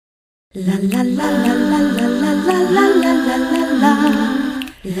La la la la la la la la la la la la la.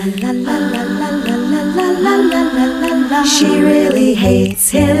 La la la la la la la la la la la la. She really hates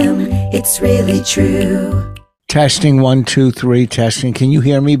him. It's really true. Testing 1, 2, 3. Testing. Can you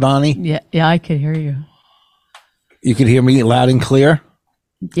hear me, Bonnie? Yeah, I could hear you. You can hear me loud and clear.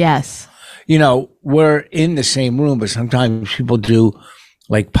 Yes. You know, we're in the same room, but sometimes people do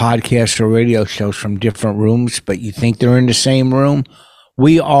like podcasts or radio shows from different rooms, but you think they're in the same room.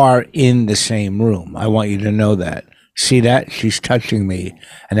 We are in the same room. I want you to know that. See that? She's touching me,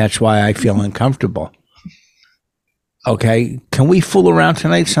 and that's why I feel uncomfortable. Okay. Can we fool around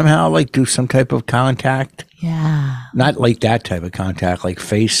tonight somehow? Like do some type of contact? Yeah. Not like that type of contact, like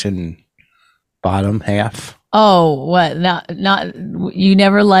face and bottom half. Oh, what? Not. You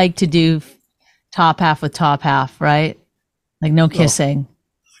never like to do top half with top half, right? Like no kissing.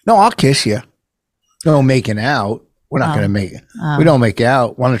 No, I'll kiss you. No making out. We're not going to make it. We don't make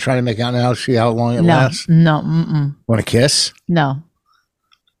out. Want to try to make out now? See how long it lasts? No. Mm-mm. Want to kiss? No.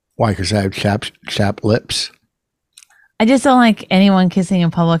 Why? Because I have chapped lips. I just don't like anyone kissing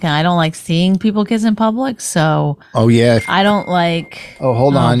in public, and I don't like seeing people kiss in public. So. Oh yeah. I don't like. Oh,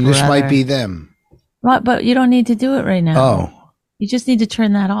 hold on. Brother. This might be them. Right, but you don't need to do it right now. Oh. You just need to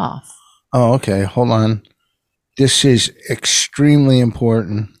turn that off. Oh, okay. Hold on. This is extremely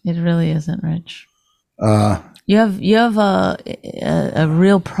important. It really isn't, Rich. You have a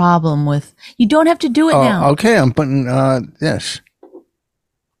real problem with. You don't have to do it now. Okay, I'm putting this.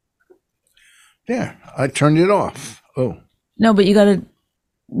 There, I turned it off. Oh. No, but you got to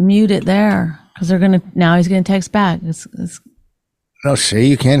mute it there because they're gonna. Now he's gonna text back. It's No, see,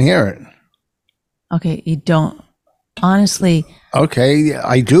 you can't hear it. okay. You don't. Honestly. Okay,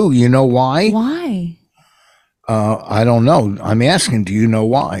 I do. You know why? Why? I don't know. I'm asking. Do you know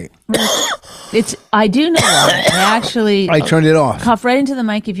why? I do know why. I turned it off. Cough right into the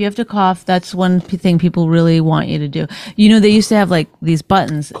mic. If you have to cough, that's one thing people really want you to do. You know, they used to have like these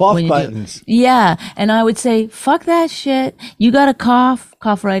buttons. Cough buttons. Yeah. And I would say, fuck that shit. You got to cough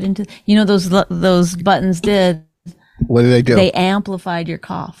right into, those buttons did. What did they do? They amplified your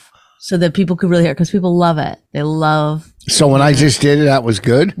cough so that people could really hear it because people love it. They love. So when I just did it, that was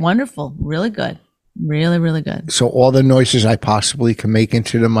good? Wonderful. Really good. Really, really good. So all the noises I possibly can make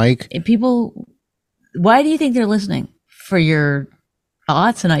into the mic? People, why do you think they're listening? For your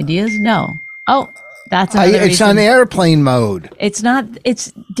thoughts and ideas? No. Oh, that's another It's reason. on airplane mode. It's not,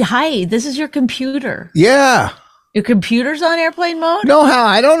 hi, this is your computer. Yeah. Your computer's on airplane mode? No,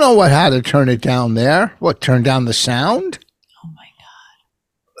 I don't know how to turn it down there. What, turn down the sound? Oh my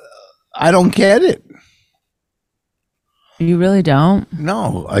God. I don't get it. You really don't?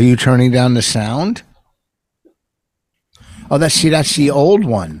 No. Are you turning down the sound? Oh, that's the old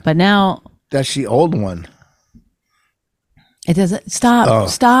one. But now. That's the old one. It doesn't.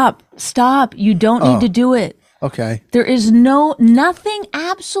 Stop. You don't need to do it. Okay. There is nothing,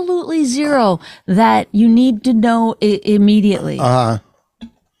 absolutely zero that you need to know immediately.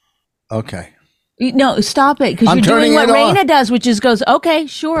 Okay. No, stop it. Because you're doing what Raina does, which is goes, okay,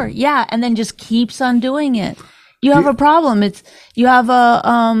 sure. Yeah. And then just keeps on doing it. You have a problem.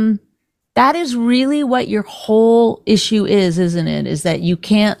 That is really what your whole issue is, isn't it? Is that you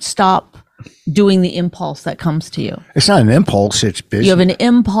can't stop doing the impulse that comes to you. It's not an impulse. It's business. You have an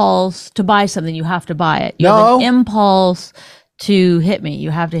impulse to buy something. You have to buy it. You have an impulse to hit me.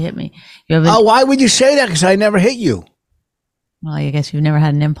 You have to hit me. Why would you say that? Because I never hit you. Well, I guess you've never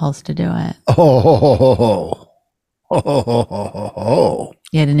had an impulse to do it.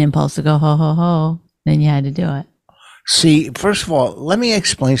 You had an impulse to go ho, ho, ho. Then you had to do it. See, first of all, let me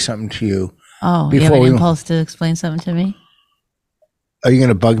explain something to you. Oh, you have an impulse to explain something to me? Are you going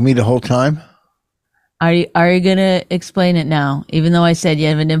to bug me the whole time? Are you going to explain it now? Even though I said you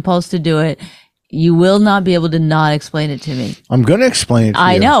have an impulse to do it, you will not be able to not explain it to me. I'm going to explain it to you.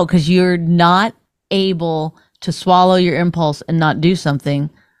 I know, because you're not able to swallow your impulse and not do something.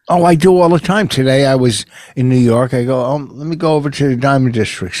 Oh, I do all the time. Today I was in New York. I go, let me go over to the Diamond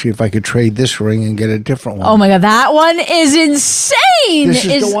District, see if I could trade this ring and get a different one. Oh my God, that one is insane. This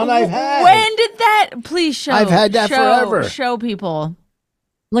is the one I've had. When did that? Please show. I've had that forever. Show people.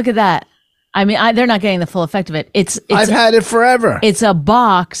 Look at that. I mean, they're not getting the full effect of it. I've had it forever. It's a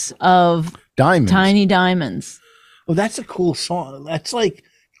box of diamonds, tiny diamonds. Well, that's a cool song. That's like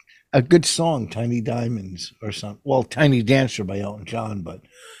a good song, Tiny Diamonds or something. Well, Tiny Dancer by Elton John, but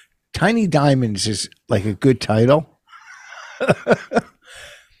Tiny Diamonds is like a good title.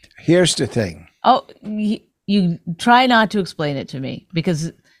 Here's the thing. Oh, you try not to explain it to me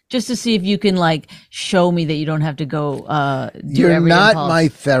because just to see if you can like show me that you don't have to go do You're every not impulse. my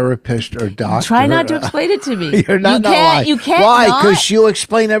therapist or doctor. Try not to explain it to me. You're not. You can't. Why? not. Because you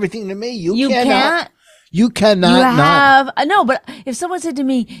explain everything to me. You can't. cannot. You cannot. You not. have no, but if someone said to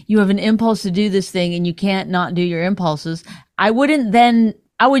me, "You have an impulse to do this thing, and you can't not do your impulses," I wouldn't then.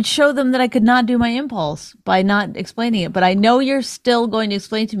 I would show them that I could not do my impulse by not explaining it. But I know you're still going to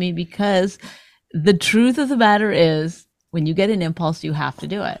explain to me because the truth of the matter is, when you get an impulse, you have to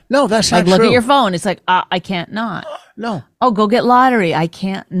do it. No, that's Like, not look true. at your phone. It's like I can't not. No. Oh, go get lottery. I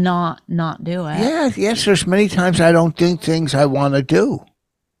can't not do it. Yes. There's many times I don't do things I want to do.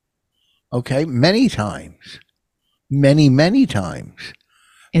 Okay, many times, many times.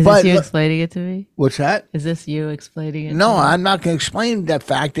 Is But this you look- explaining it to me? What's that? Is this you explaining it? No, to me? I'm not going to explain the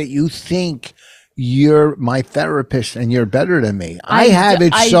fact that you think you're my therapist and you're better than me. I have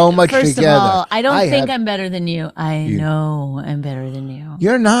it so much first together. Of all, I don't think have- I'm better than you. I know I'm better than you.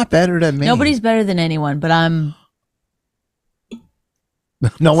 You're not better than me. Nobody's better than anyone, but I'm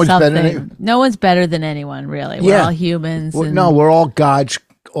No one's better than something. No one's better than anyone, really. We're Yeah. all humans. Well, and no, we're all God's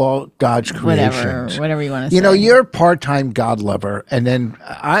whatever, creations. whatever you want to say. You know, you're a part-time God lover, and then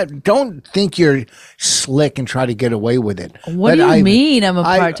I don't think you're slick and try to get away with it. What But do you I- mean? I'm a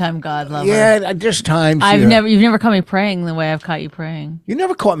I- part-time God lover. Yeah, just times You've never caught me praying the way I've caught you praying. You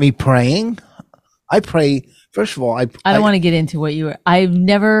never caught me praying. I pray. First of all, I don't want to get into what you were.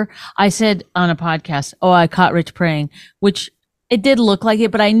 I said on a podcast, oh, I caught Rich praying, which it did look like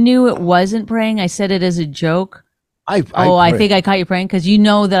it, but I knew it wasn't praying. I said it as a joke. I pray. think I caught you praying because you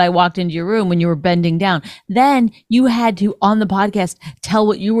know that I walked into your room when you were bending down. Then you had to, on the podcast, tell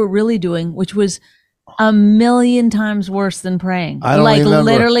what you were really doing, which was a million times worse than praying. I don't like remember.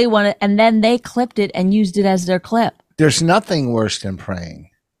 literally and then they clipped it and used it as their clip. There's nothing worse than praying.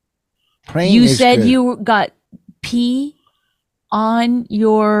 Praying. You is said good. you got pee on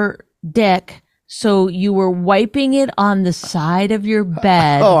your dick, so you were wiping it on the side of your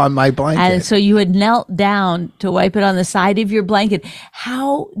bed. Oh, on my blanket. And so you had knelt down to wipe it on the side of your blanket.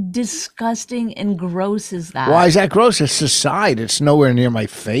 How disgusting and gross is that? Why is that gross? It's the side. It's nowhere near my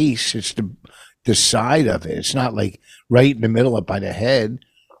face. It's the side of it. It's not like right in the middle up by the head.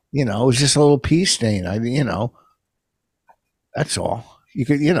 You know, it's just a little pee stain. That's all. You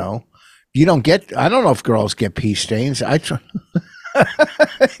could, you don't get. I don't know if girls get pee stains. I try.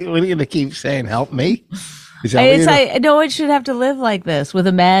 What are you gonna keep saying? Help me. Is that what It's you're- like no one should have to live like this with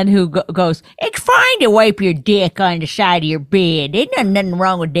a man who goes, "It's fine to wipe your dick on the side of your bed. There's nothing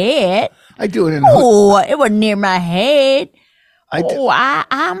wrong with that. I do it in. Oh, it wasn't near my head. I do-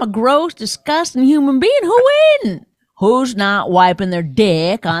 I'm a gross, disgusting human being. Who isn't? Who's not wiping their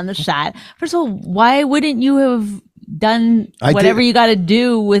dick on the side? First of all, why wouldn't you have done I whatever did- you got to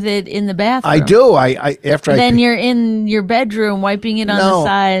do with it in the bathroom? I do. I after Then I you're in your bedroom wiping it on the No.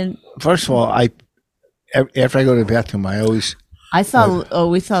 side. first of all after I go to the bathroom I always I saw. Oh,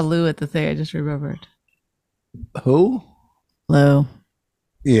 we saw Lou at the thing. I just remembered who? Lou.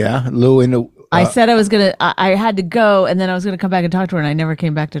 Yeah, Lou in the. I said I was gonna. I had to go, and then I was gonna come back and talk to her, and I never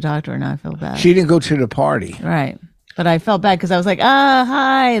came back to talk to her. Now I feel bad. She didn't go to the party. Right. But I felt bad because I was like,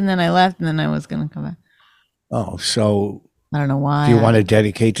 hi. And then I left and then I was going to come back. Oh, so I don't know why. do you want to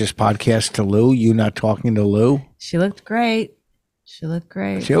dedicate this podcast to Lou? You not talking to Lou? She looked great. She looked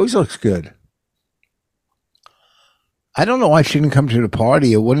great. She always looks good. I don't know why she didn't come to the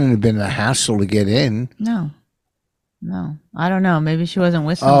party. It wouldn't have been a hassle to get in. No. I don't know. Maybe she wasn't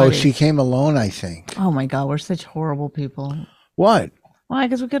with somebody. Oh, she came alone, I think. Oh my God. We're such horrible people. What? Why?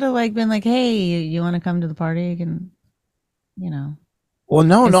 Because we could have been like, hey, you want to come to the party? You can, Well,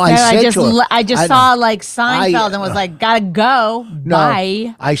 no, I Instead, said to her. I just I- saw like Seinfeld and was like, gotta go. No,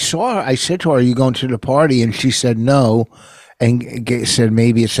 Bye. I saw her. I said to her, "Are you going to the party?" And she said no, and said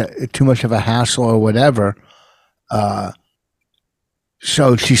maybe it's too much of a hassle or whatever.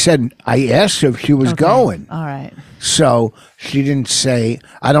 So she said, I asked her if she was Okay. going. All right. So she didn't say.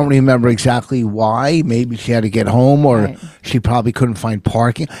 I don't remember exactly why. Maybe she had to get home, or Right. she probably couldn't find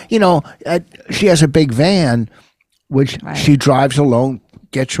parking. She has a big van, which Right. she drives alone.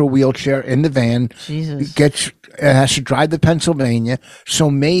 Gets her wheelchair in the van. Jesus. Has to drive to Pennsylvania.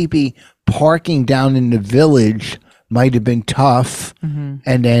 So maybe parking down in the village might have been tough. And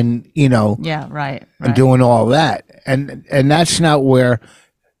then, Yeah. Right. and doing all that. And that's not where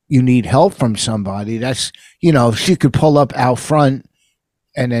you need help from somebody. That's, if she could pull up out front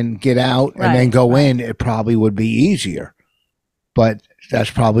and then get out and then Right, go in, it probably would be easier. But that's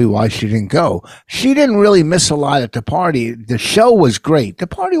probably why she didn't go. She didn't really miss a lot at the party. The show was great. The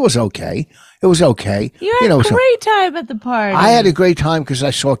party was okay. It was okay. You had a so great time at the party. I had a great time because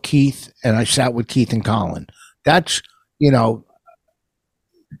I saw Keith and I sat with Keith and Colin. That's,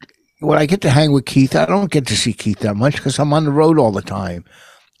 when I get to hang with Keith, I don't get to see Keith that much because I'm on the road all the time,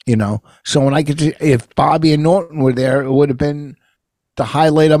 you know. So when I get to, if Bobby and Norton were there, it would have been the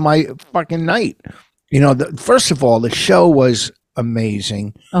highlight of my fucking night. You know, first of all, the show was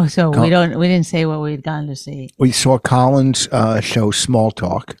amazing. Oh, so we didn't say what we'd gone to see. We saw Colin's show, Small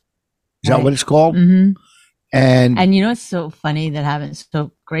Talk. Is that what it's called? Mm-hmm. And you know, it's so funny that happens.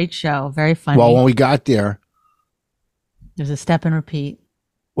 So great show, very funny. Well, when we got there, there's a step and repeat.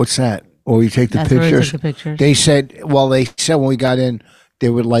 What's that? Or we take the That's pictures? Where we took the pictures. They said when we got in, they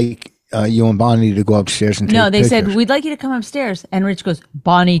would like you and Bonnie to go upstairs and take pictures. No, they said, we'd like you to come upstairs. And Rich goes,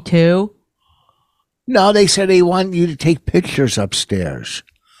 Bonnie too? No, they said they want you to take pictures upstairs.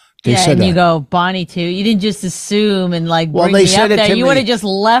 They said and that. You go, Bonnie too? You didn't just assume and like bring they me said up it there. to You me. would have just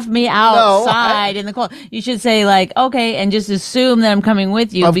left me outside in the cold. You should say like, okay, and just assume that I'm coming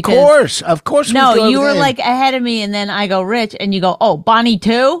with you. Of course. No, you were like ahead of me and then I go, Rich, and you go, oh, Bonnie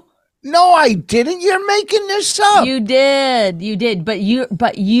too? No, I didn't. You're making this up. You did.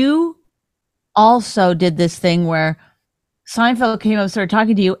 But you also did this thing where Seinfeld came up, started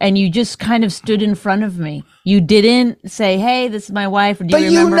talking to you, and you just kind of stood in front of me. You didn't say, hey, this is my wife, or do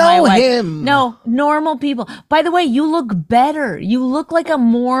you remember my wife? Him. No, normal people. By the way, you look better. You look like a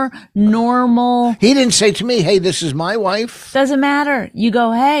more normal. He didn't say to me, hey, this is my wife. Doesn't matter. You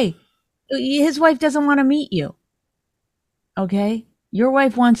go, hey, his wife doesn't want to meet you. Okay? Your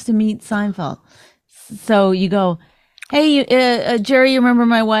wife wants to meet Seinfeld. So you go, hey, Jerry, you remember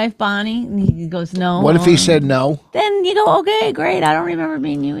my wife, Bonnie? And he goes, no. What if he said no? Then you go, okay, great. I don't remember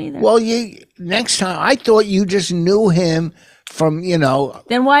meeting you either. Well, next time, I thought you just knew him from,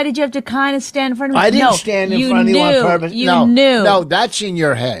 Then why did you have to kind of stand in front of me? I didn't stand in front of you on purpose. You knew. No, that's in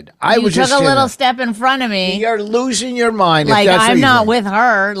your head. You took a little step in front of me. You're losing your mind. Like, I'm not with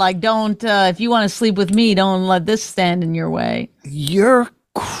her. Like, don't, if you want to sleep with me, don't let this stand in your way. You're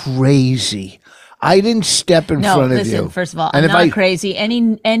crazy. I didn't step in front of you. First of all, I'm not crazy.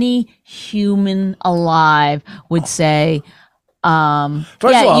 Any human alive would say, first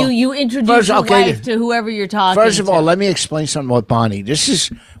of all, you introduce your wife to whoever you're talking to. First of all, let me explain something with Bonnie. This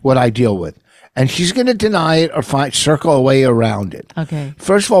is what I deal with. And she's going to deny it or circle a way around it. Okay.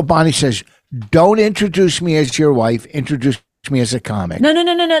 First of all, Bonnie says, don't introduce me as your wife. Introduce me as a comic.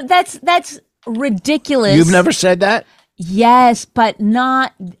 No. That's ridiculous. You've never said that? Yes, but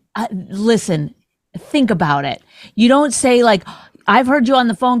not, listen, think about it. You don't say like, I've heard you on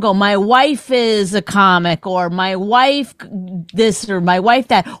the phone go, my wife is a comic, or my wife this, or my wife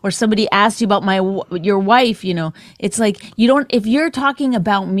that, or somebody asked you about your wife, it's like, you don't, if you're talking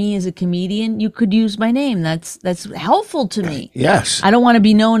about me as a comedian, you could use my name. That's helpful to me. Yes. I don't want to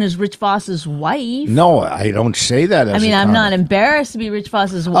be known as Rich Voss's wife. No, I don't say that as I'm not embarrassed to be Rich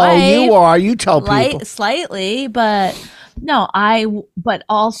Voss's wife. Oh, you are. You tell people. Slightly, but no, but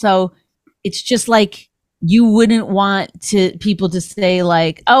also it's just like, you wouldn't want people to say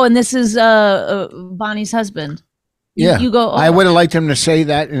like, oh, and this is Bonnie's husband. You go. Oh. I would have liked him to say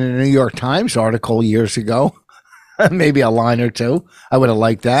that in a New York Times article years ago. Maybe a line or two. I would have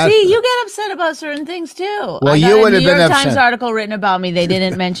liked that. See, you get upset about certain things too. Well, you would have been upset. New York Times article written about me. They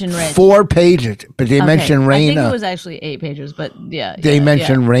didn't mention Rich. 4 pages, but they mentioned Raina. I think it was actually 8 pages, but yeah. They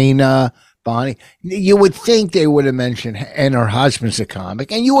mentioned Raina. Bonnie, you would think they would have mentioned, and her husband's a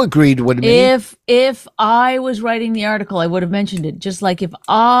comic, and you agreed with me. If I was writing the article, I would have mentioned it. Just like if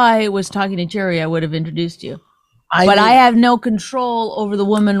I was talking to Jerry, I would have introduced you. But I have no control over the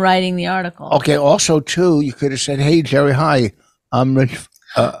woman writing the article. Okay. Also, too, you could have said, "Hey, Jerry, hi, I'm Rich."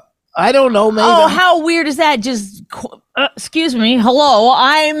 I don't know, maybe. Oh, how weird is that? Just excuse me. Hello,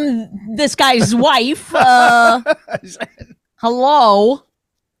 I'm this guy's wife. Hello.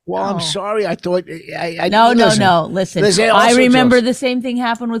 Well, I'm sorry. I thought. No. Listen, I remember the same thing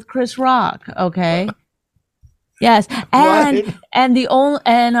happened with Chris Rock. Okay. Yes, and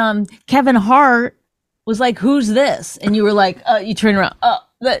Kevin Hart was like, "Who's this?" And you were like, "You turn around.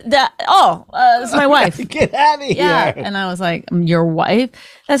 That's my wife." Get out of here. Yeah, and I was like, "Your wife?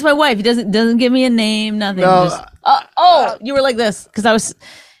 That's my wife." He doesn't give me a name, nothing. No. Just, you were like this because I was,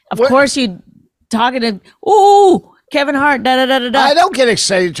 of course, you talking to Kevin Hart, I don't get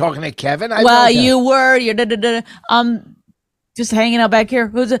excited talking to Kevin. You were. You're just hanging out back here.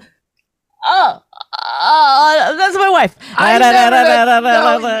 Who's it? That's my wife.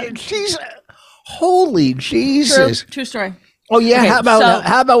 She's holy Jesus. True story. Oh yeah. Okay,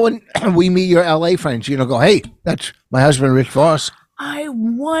 how about when we meet your LA friends? Go, hey, that's my husband, Rich Voss. I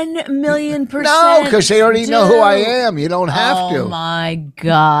 1,000,000%. No, because they already know who I am. You don't have to. Oh my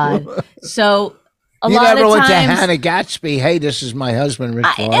God. So a You lot never of went to times. Hannah Gatsby. Hey, this is my husband, Rich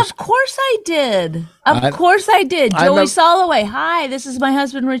Voss. Of course I did. Of course I did. Joey Soloway. Hi, this is my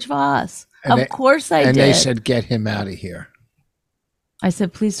husband, Rich Voss. Of course I did. And they said, get him out of here. I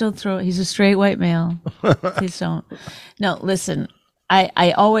said, please don't throw it. He's a straight white male. Please don't. No, listen,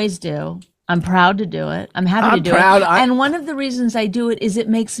 I always do. I'm proud to do it. I'm happy to do it. And one of the reasons I do it is it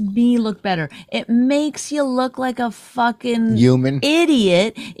makes me look better. It makes you look like a fucking human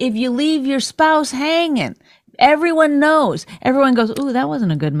idiot if you leave your spouse hanging. Everyone knows. Everyone goes, ooh, that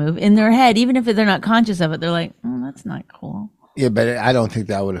wasn't a good move in their head. Even if they're not conscious of it, they're like, oh, that's not cool. Yeah, but I don't think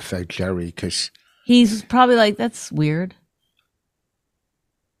that would affect Jerry because he's probably like, that's weird.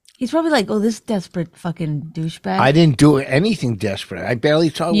 He's probably like, oh, this desperate fucking douchebag. I didn't do anything desperate. I barely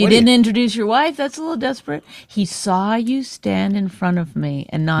talked. You didn't introduce your wife? That's a little desperate. He saw you stand in front of me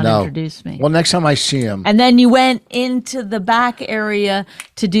and not introduce me. Well, next time I see him. And then you went into the back area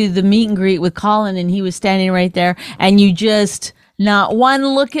to do the meet and greet with Colin, and he was standing right there. And you just, not one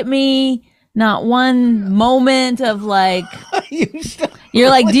look at me, not one moment of like... You're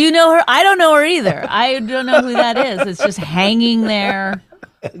like, do you know her? I don't know her either. I don't know who that is. It's just hanging there.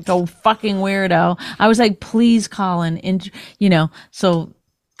 Go fucking weirdo. I was like, please, Colin. So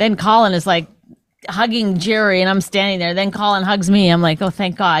then Colin is like hugging Jerry and I'm standing there. Then Colin hugs me. I'm like, oh,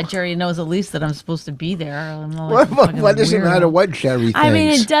 thank God. Jerry knows at least that I'm supposed to be there. I'm not like what does it matter what Jerry thinks? I mean,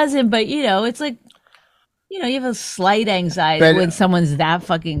 it doesn't, but it's like, you have a slight anxiety when someone's that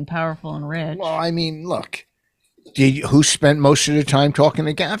fucking powerful and rich. Well, I mean, look. Who spent most of the time talking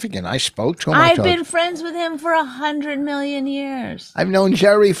to Gaffigan? I spoke to him. I've been friends with him for 100 million years. I've known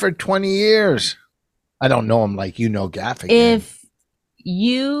Jerry for 20 years. I don't know him like you know Gaffigan. If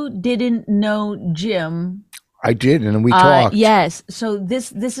you didn't know Jim, I did, and we talked. Yes. So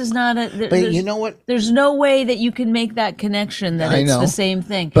this is not a. But you know what? There's no way that you can make that connection that it's the same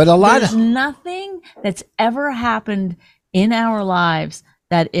thing. But there's nothing that's ever happened in our lives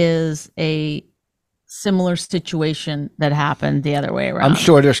that is a similar situation that happened the other way around. I'm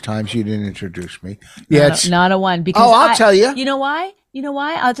sure there's times you didn't introduce me. Yeah, not a one. Because I'll tell you. You know why?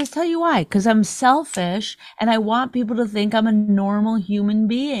 I'll just tell you why. Because I'm selfish and I want people to think I'm a normal human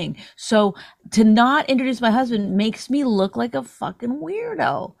being. So to not introduce my husband makes me look like a fucking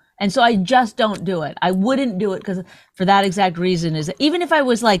weirdo. And so I just don't do it. I wouldn't do it because for that exact reason is even if I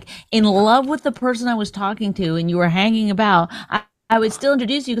was like in love with the person I was talking to and you were hanging about, I would still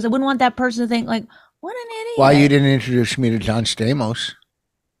introduce you because I wouldn't want that person to think like, what an idiot. Why you didn't introduce me to John Stamos?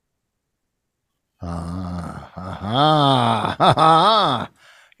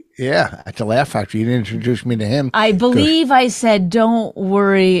 Yeah, at the Laugh Factory, you didn't introduce me to him. I believe I said, don't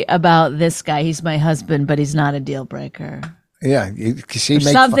worry about this guy. He's my husband, but he's not a deal breaker. Yeah,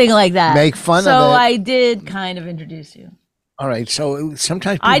 something like that. Make fun of it. So I did kind of introduce you. All right, so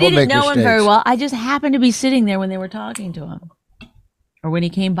sometimes people I didn't make know mistakes. him very well. I just happened to be sitting there when they were talking to him. Or when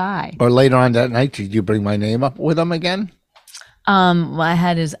he came by. Or later on that night, did you bring my name up with him again? Well, I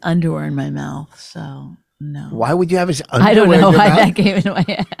had his underwear in my mouth, so no. Why would you have his underwear I don't know in your why mouth? that came into my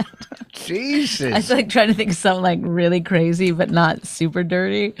head. Jesus. I was like trying to think of something like really crazy, but not super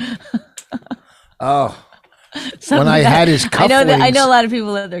dirty. Oh. When I had his cufflinks. I know a lot of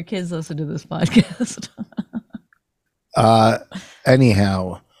people let their kids listen to this podcast.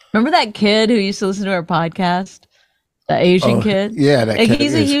 Anyhow. Remember that kid who used to listen to our podcast? The Asian kid? Yeah, that kid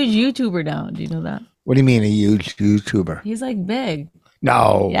he's a huge YouTuber now. Do you know that? What do you mean, a huge YouTuber? He's like big.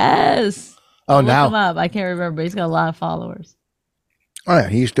 No. Yes. Oh, Look now? him up. I can't remember, but he's got a lot of followers. Oh, yeah,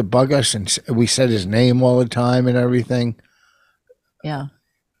 he used to bug us, and we said his name all the time and everything. Yeah.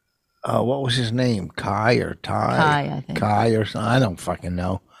 What was his name? Kai or Ty? Kai, I think. Kai or something. I don't fucking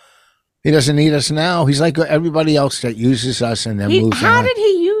know. He doesn't need us now. He's like everybody else that uses us and then moves on. How did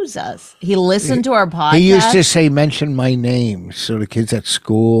he use us? He listened to our podcast. He used to say, mention my name. So the kids at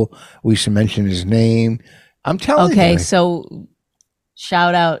school, we used to mention his name. I'm telling you. Okay, so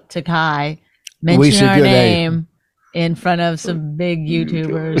shout out to Kai. Mention our name in front of some big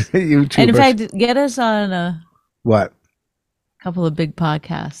YouTubers. And in fact, get us on a couple of big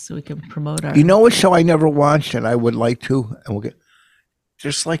podcasts so we can promote our... You know what show I never watched and I would like to? And we'll get...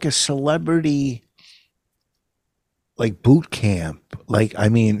 Just like a celebrity, like boot camp, like, I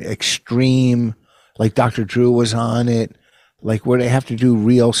mean, extreme, like Dr. Drew was on it, like where they have to do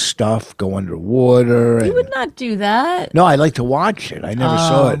real stuff, go underwater. You would not do that. No, I like to watch it. I never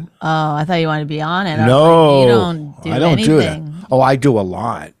saw it. Oh, I thought you wanted to be on it. No, you don't do I don't anything. do that. Oh, I do a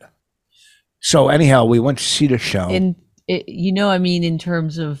lot. So anyhow, we went to see the show. In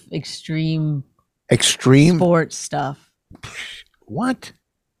terms of extreme sports stuff. What?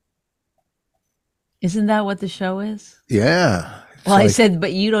 Isn't that what the show is? Yeah. Well, I like- said,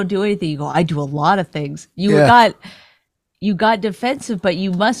 but you don't do anything. You go, I do a lot of things. Yeah. You got defensive, but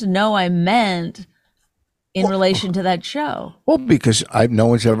you must know I meant in relation to that show. Well, because no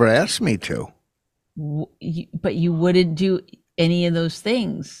one's ever asked me to. But you wouldn't do any of those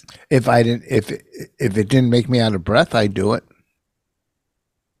things. If it didn't make me out of breath, I'd do it.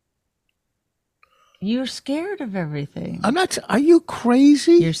 You're scared of everything. I'm not. Are you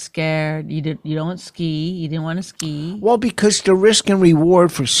crazy? You're scared. You don't ski. You didn't want to ski. Well, because the risk and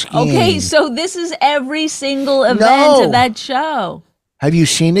reward for skiing. Okay, so this is every single event No. of that show. Have you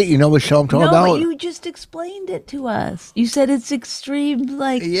seen it? You know what show I'm talking No, about? but you just explained it to us. You said it's extreme,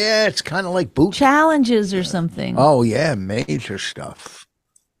 like Yeah, it's kind of like boot. challenges or something. Oh yeah, major stuff.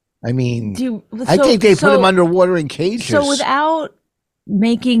 I mean, I So- think they put so- them underwater in cages. So without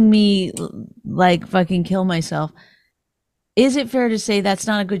making me like fucking kill myself, is it fair to say that's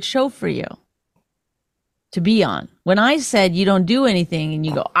not a good show for you to be on? When I said you don't do anything and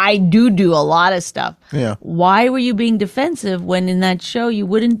you go, I do a lot of stuff. Yeah. Why were you being defensive when in that show you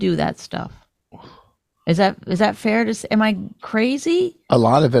wouldn't do that stuff? Is that fair to say? Am I crazy? A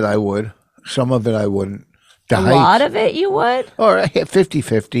lot of it I would. Some of it I wouldn't. The A lot of it you would? Or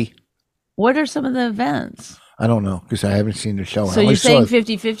 50-50. What are some of the events? I don't know because I haven't seen the show. So you're saying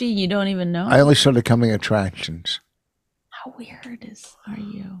 50-50 and you don't even know? I only saw the coming attractions. How weird are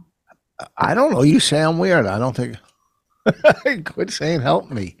you? I don't know. You say I'm weird. I don't think. Quit saying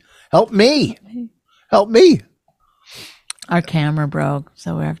help me. Help me. Help me. Our camera broke,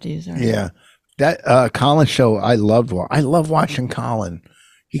 so we have to use our. Yeah. That Colin show, I love watching Colin.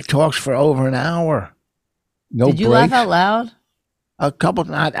 He talks for over an hour. No Did you breaks. laugh out loud? A couple,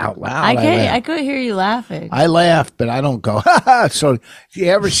 not out loud. I could hear you laughing. I laugh, but I don't go, ha ha. So, do you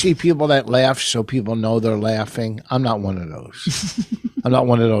ever see people that laugh so people know they're laughing? I'm not one of those. I'm not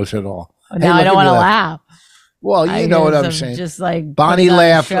one of those at all. Now I don't want to laugh. Well, you know what I'm saying. Just like Bonnie putting on a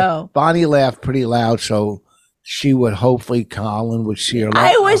laughed. show. Bonnie laughed pretty loud, so she would hopefully Colin would see her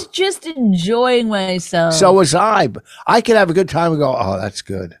laugh. I was just enjoying myself. So was I. But I could have a good time and go, oh, that's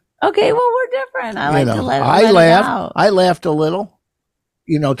good. okay, well we're different. I like to let I it laughed. out. I laughed a little.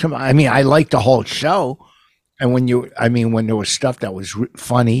 You know, I liked the whole show. And when there was stuff that was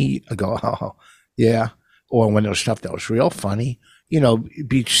funny, I go, oh, yeah. Or when there was stuff that was real funny, you know,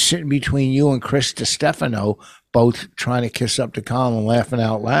 sitting between you and Chris DiStefano, both trying to kiss up to Colin and laughing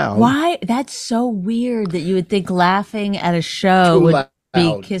out loud. Why? That's so weird that you would think laughing at a show Too would be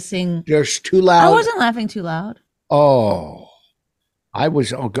loud. kissing. There's too loud. I wasn't laughing too loud. Oh, I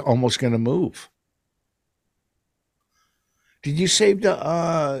was almost going to move. Did you save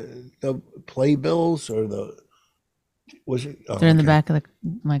the playbills or was it? Oh, They're in the okay. back of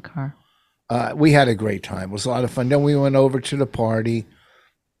my car. We had a great time. It was a lot of fun. Then we went over to the party,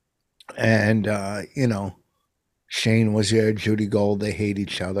 and you know, Shane was there, Judy Gold. They hate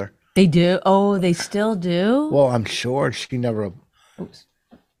each other. They do? Oh, they still do? Well, I'm sure she never. Oops.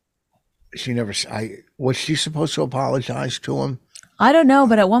 Was she supposed to apologize to him? I don't know,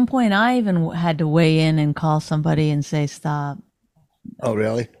 but at one point I even had to weigh in and call somebody and say, stop. Oh,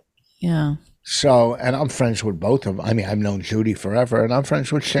 really? Yeah. So, and I'm friends with both of them. I mean, I've known Judy forever, and I'm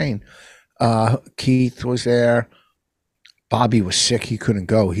friends with Shane. Keith was there. Bobby was sick. He couldn't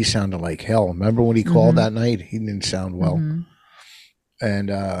go. He sounded like hell. Remember when he called that night? He didn't sound well. Mhm.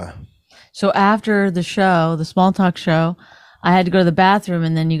 And So after the show, the small talk show, I had to go to the bathroom,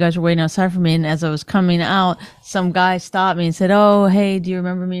 and then you guys were waiting outside for me. And as I was coming out, some guy stopped me and said, "Oh, hey, do you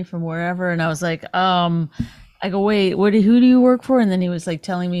remember me from wherever?" And I was like, I go, "Wait, who do you work for?" And then he was like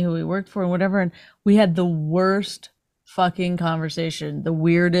telling me who he worked for and whatever. And we had the worst fucking conversation, the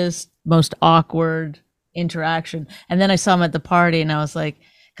weirdest, most awkward interaction. And then I saw him at the party, and I was like,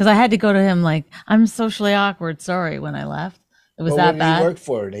 because I had to go to him like, I'm socially awkward. Sorry, when I left. It was what that did bad. he work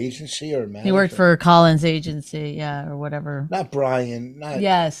for? An agency or a manager? He worked for Collins Agency, yeah, or whatever. Not Brian. Not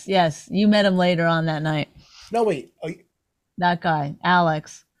Yes. You met him later on that night. No, wait. That guy,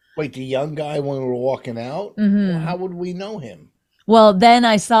 Alex. Wait, the young guy when we were walking out? Mhm. Well, how would we know him? Well, then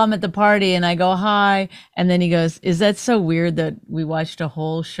I saw him at the party and I go, hi. And then he goes, is that so weird that we watched a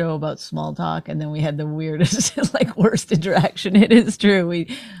whole show about small talk and then we had the weirdest, like worst interaction? It is true.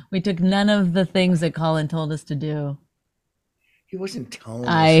 We took none of the things that Colin told us to do. He wasn't telling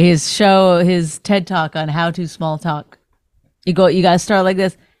us. His TED talk on how to small talk. You gotta start like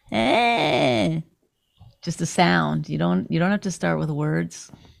this. Just a sound. You don't have to start with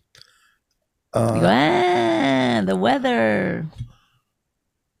words. You go, the weather.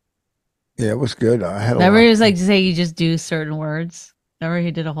 Yeah, it was good. I had Remember, he was like to say you just do certain words. Remember,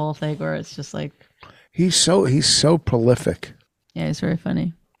 he did a whole thing where it's just like, He's so prolific. yeah, it's very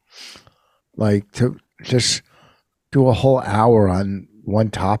funny. Like to just do a whole hour on one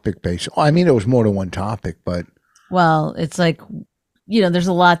topic basically. I mean, it was more than one topic, but Well, it's like, there's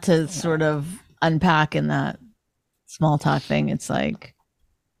a lot to sort of unpack in that small talk thing. It's like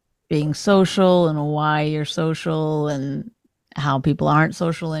being social and why you're social and how people aren't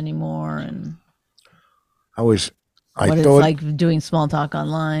social anymore and I what it's thought, like doing small talk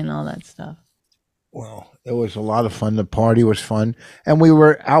online, all that stuff. well, it was a lot of fun. The party was fun. And we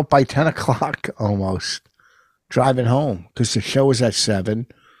were out by 10 o'clock almost, driving home because the show was at 7.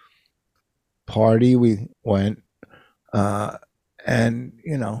 Party, we went, and,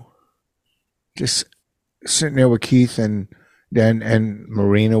 just sitting there with Keith and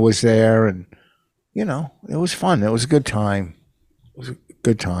Marina was there. And, it was fun. It was a good time. It was a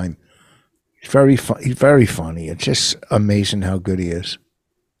good time. He's very fun. He's very funny. It's just amazing how good he is.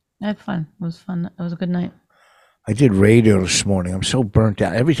 I had fun. It was fun. It was a good night. I did radio this morning. I'm so burnt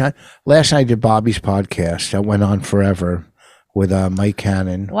out. Every time. Last night I did Bobby's podcast. That went on forever with Mike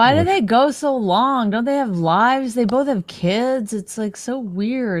Cannon. Why do they go so long? Don't they have lives? They both have kids. It's like so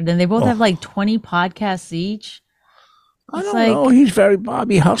weird. And they both have like 20 podcasts each. I don't know. He's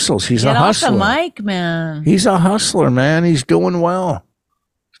Bobby hustles. He's a hustler. Get off the mic, man. He's a hustler, man. He's doing well.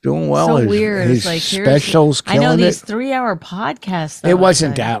 Doing well. So weird. His it's like, specials killing I know these it. 3-hour podcasts. Though, It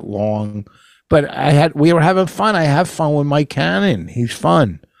wasn't that long, but we were having fun. I have fun with Mike Cannon. He's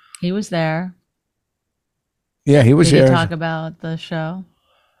fun. He was there. Yeah, he was Did there. you talk about the show,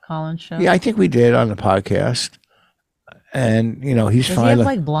 Colin's show? Yeah, I think we did on the podcast. And he's Does fine. he have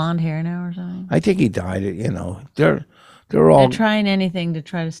like blonde hair now or something? I think he dyed it. They're all trying anything to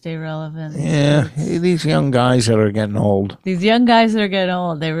try to stay relevant. Yeah, these young guys that are getting old. These young guys that are getting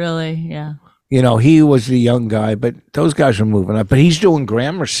old, they really, yeah. He was the young guy, but those guys are moving up. But he's doing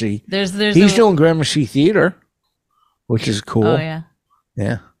Gramercy. He's doing Gramercy Theater, which is cool. Oh yeah.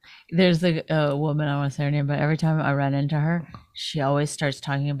 Yeah. There's the woman, I want to say her name, but every time I run into her, she always starts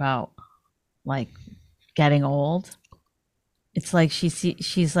talking about like getting old. It's like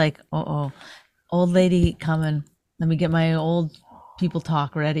she's like, oh, old lady coming. Let me get my old people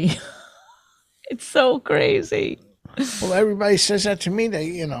talk ready. It's so crazy. Well, everybody says that to me. That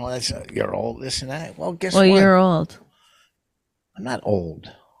you're old, this and that. Well, guess Well, what? you're old. I'm not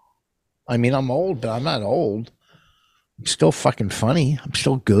old. I mean, I'm old, but I'm not old. I'm still fucking funny. I'm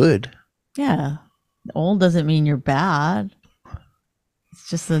still good. Yeah. Old doesn't mean you're bad.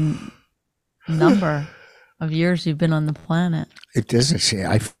 It's just a number of years you've been on the planet. It doesn't say.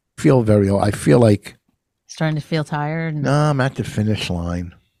 I feel very old. I feel like Starting to feel tired. no, I'm at the finish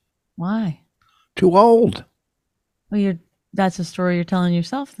line. Why? Too old. Well, that's a story you're telling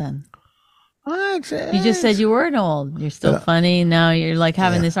yourself then. You You just said you weren't old. You're still funny. Now you're like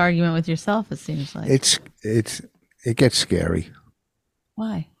having this argument with yourself, it seems like. it gets scary.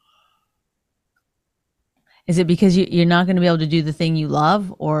 Why? Is it because you're not going to be able to do the thing you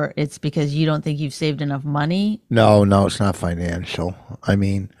love, or it's because you don't think you've saved enough money? No, it's not financial. I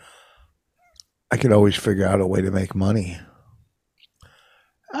mean, I could always figure out a way to make money.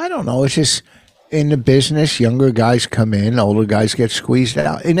 I don't know. It's just in the business, younger guys come in, older guys get squeezed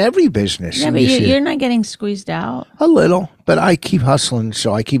out. In every business. Yeah, but you're not getting squeezed out. A little, but I keep hustling,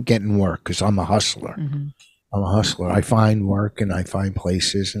 so I keep getting work because I'm a hustler. Mm-hmm. I'm a hustler. I find work and I find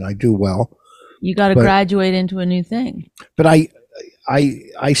places and I do well. You got to graduate into a new thing. But I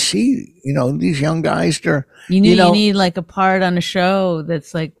see, these young guys, they're... You need like a part on a show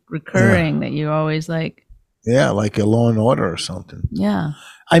that's like recurring that you always like. Yeah, like a Law and Order or something. Yeah.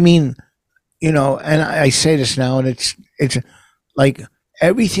 I mean, and I say this now, and it's like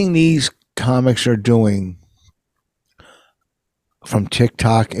everything these comics are doing from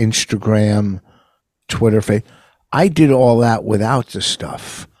TikTok, Instagram, Twitter, I did all that without the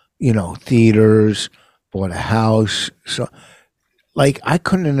stuff. Theaters, bought a house. So, like, I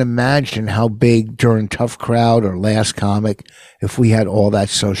couldn't imagine how big during Tough Crowd or Last Comic if we had all that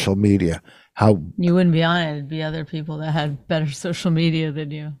social media. How you wouldn't be on it. It'd be other people that had better social media than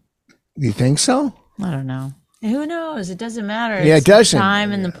you. You think so? I don't know. Who knows? It doesn't matter. Yeah, it doesn't. The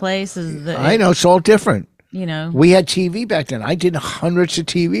time and the place is I know, it's all different. We had TV back then. I did hundreds of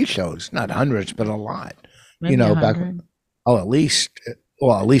TV shows. Not hundreds, but a lot. Maybe 100. At least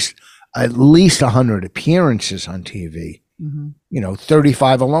 100 appearances on TV. Mm-hmm.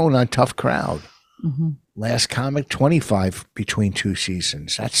 35 alone on Tough Crowd. Mm-hmm. Last Comic, 25 between 2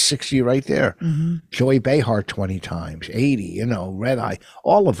 seasons. That's 60 right there. Mm-hmm. Joey Behar 20 times, 80, Red Eye,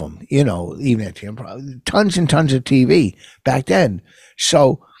 all of them, even at the Improv, tons and tons of TV back then.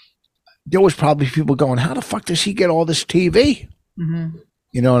 So there was probably people going, how the fuck does he get all this TV? Mm-hmm.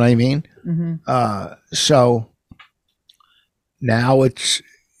 You know what I mean? Mm-hmm. So now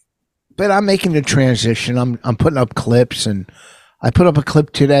but I'm making the transition. I'm putting up clips, and I put up a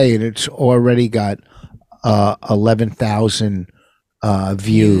clip today, and it's already got 11,000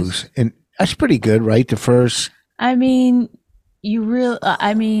 views, and that's pretty good, right? The first. I mean,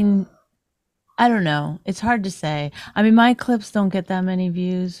 I don't know. It's hard to say. I mean, my clips don't get that many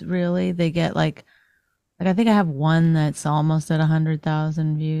views, really. They get like I think I have one that's almost at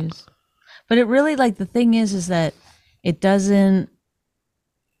 100,000 views. But it really, like, the thing is that it doesn't.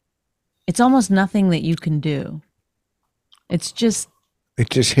 It's almost nothing that you can do. It just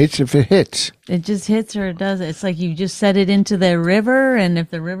hits if it hits. It just hits or it doesn't. It's like you just set it into the river, and if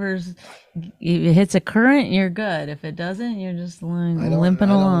the it hits a current, you're good. If it doesn't, you're just limping along. I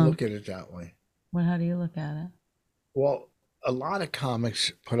don't look at it that way. Well, how do you look at it? Well, a lot of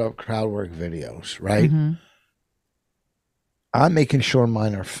comics put up crowd work videos, right? Mm-hmm. I'm making sure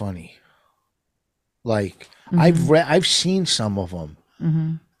mine are funny. Like, Mm-hmm. I've seen some of them,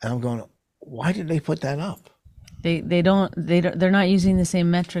 Mm-hmm. and I'm going, why did they put that up? They're not using the same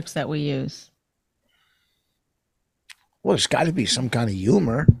metrics that we use. Well, it's got to be some kind of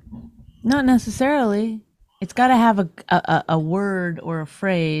humor. Not necessarily. It's got to have a word or a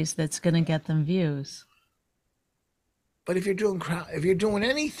phrase that's going to get them views. But if you're doing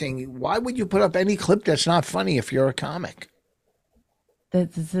anything, why would you put up any clip that's not funny if you're a comic?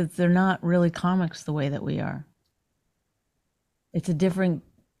 They're not really comics the way that we are. It's a different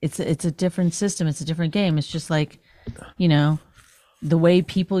system. It's a different game. It's just like, the way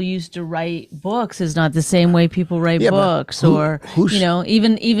people used to write books is not the same way people write books.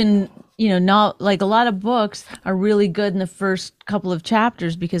 Even not like a lot of books are really good in the first couple of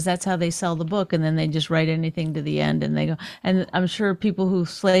chapters because that's how they sell the book, and then they just write anything to the end and they go. And I'm sure people who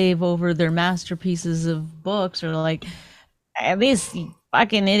slave over their masterpieces of books are like, these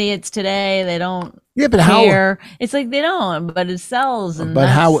fucking idiots today, they don't care. It's like they don't, but it sells. But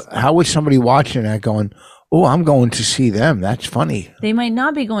how would somebody watching that going, oh, I'm going to see them? That's funny. They might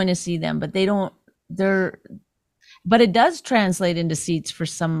not be going to see them, but but it does translate into seats for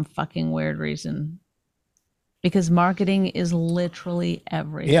some fucking weird reason. Because marketing is literally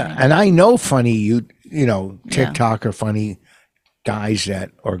everything. Yeah, and I know funny, TikTok or funny guys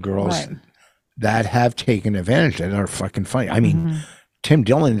or girls that have taken advantage that are fucking funny. I mean, Tim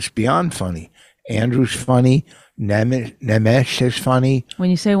Dillon's beyond funny. Andrew's funny. Nemesh is funny.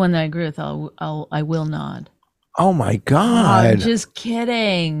 When you say one that I agree with, I will nod. Oh my God. I'm just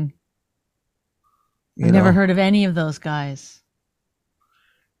kidding. I've never heard of any of those guys.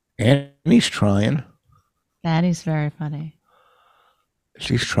 Annie's trying. Annie's very funny.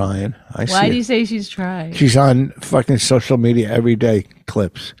 She's trying. Why do you say she's trying? She's on fucking social media every day,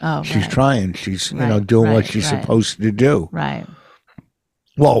 clips. Oh, she's trying. She's, doing what she's supposed to do. Right.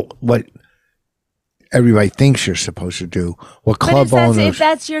 Well, what everybody thinks you're supposed to do. What club owners? If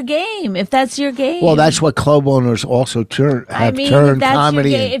that's your game. Well, that's what club owners also turned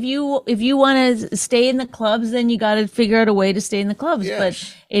comedy. If you want to stay in the clubs, then you got to figure out a way to stay in the clubs. Yes.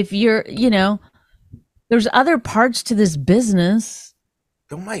 But if you're, there's other parts to this business.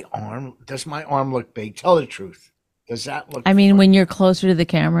 Does my arm look big? Tell the truth. Does that look? I mean, when you're closer to the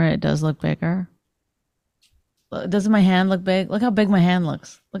camera, it does look bigger. Doesn't my hand look big? Look how big my hand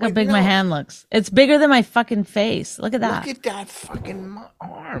looks. Look how big my hand looks. It's bigger than my fucking face. Look at that. Look at that fucking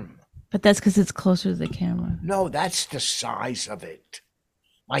arm. But that's because it's closer to the camera. No, that's the size of it.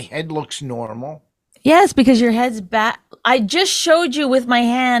 My head looks normal. Yes, because your head's back. I just showed you with my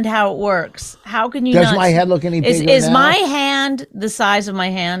hand how it works. How can you Does my head look any bigger Is now? my hand the size of my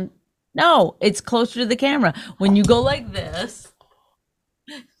hand? No, it's closer to the camera. When you go like this...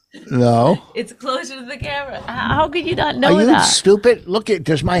 No. It's closer to the camera. How could you not know that? Are you stupid?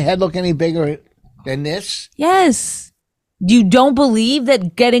 Does my head look any bigger than this? Yes. You don't believe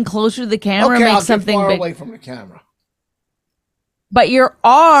that getting closer to the camera makes something far big? Away from the camera. But your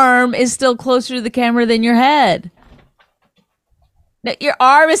arm is still closer to the camera than your head. Your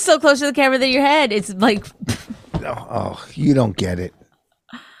arm is still closer to the camera than your head. It's like... Oh, you don't get it.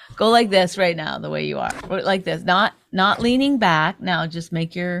 Go like this right now, the way you are. Like this. Not leaning back. Now just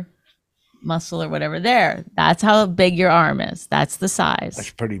make your muscle or whatever there. That's how big your arm is. That's the size.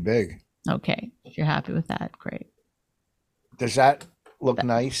 That's pretty big. Okay. If you're happy with that, great. Does that look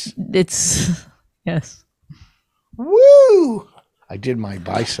nice? It's... Yes. Woo! I did my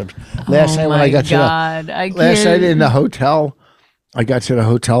biceps. Last night when I got last night in the hotel, I got to the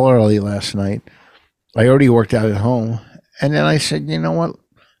hotel early last night. I already worked out at home. And then I said, you know what?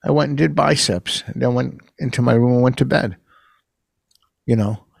 I went and did biceps, and then went into my room and went to bed.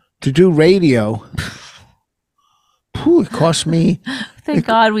 To do radio, it cost me. Thank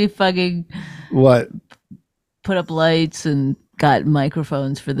God we fucking what? Put up lights and got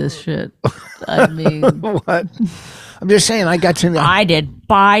microphones for this shit. I mean, What? I'm just saying, I got to. I did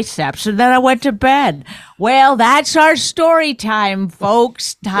biceps and then I went to bed. Well, that's our story time,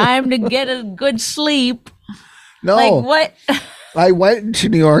 folks. Time to get a good sleep. No, Like what? I went to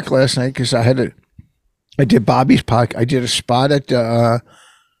New York last night because I did Bobby's podcast. I did a spot at the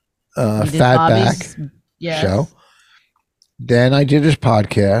You did Fatback Bobby's- yes, show. Then I did his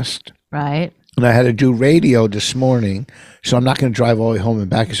podcast. right? And I had to do radio this morning, so I'm not going to drive all the way home and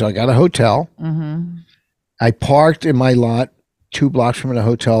back. So I got a hotel. Mm-hmm. I parked in my lot 2 blocks from the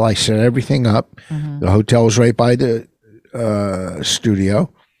hotel. I set everything up. Mm-hmm. The hotel was right by the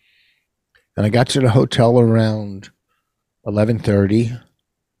studio. And I got to the hotel around 11:30.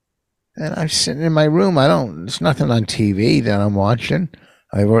 And I'm sitting in my room. There's nothing on TV that I'm watching.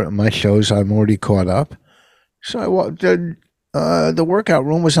 My shows, I'm already caught up. So I walked, the workout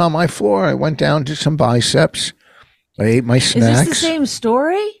room was on my floor. I went down to some biceps. I ate my snacks. Is this the same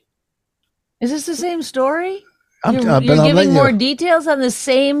story? Is this the same story? You're I'm giving letting more you. details on the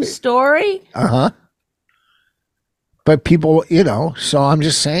same story? But people, so I'm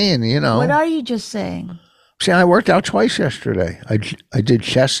just saying, What are you just saying? See, I worked out twice yesterday. I did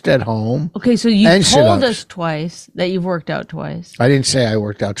chest at home. Okay, so you And told sit-ups. us twice that you've worked out twice. I didn't say I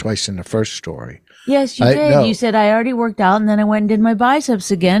worked out twice in the first story. Yes, you I- did. no. You said I already worked out and then I went and did my biceps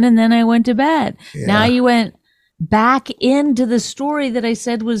again and then I went to bed. Now Yeah. you went back into the story that I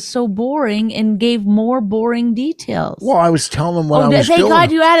said was so boring and gave more boring details. Well, I was telling them what I was thank doing.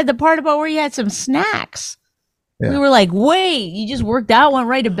 God you added the part about where you had some snacks. Yeah. We were like, wait, you just worked out, went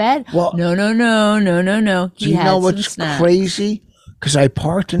right to bed? Well- no. Do He you had know some what's snacks. crazy? Because I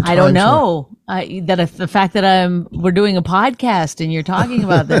parked in. I don't Times Square. know. The fact that we're doing a podcast and you're talking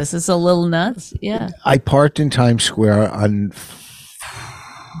about this, it's a little nuts. Yeah. I parked in Times Square on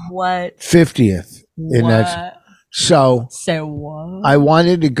What? 50th. So So what? I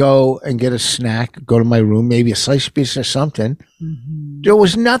wanted to go and get a snack, go to my room, maybe a slice piece or something. There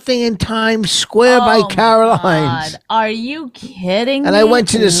was nothing in Times Square by Oh, my Caroline's. God. Are you kidding And me? I went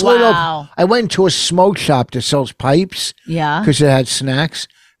to this Wow. I went to a smoke shop that sells pipes Yeah. because it had snacks.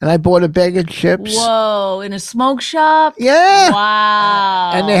 And I bought a bag of chips. Whoa. In a smoke shop? Yeah.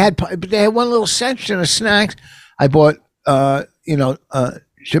 Wow. And they had one little section of snacks. I bought,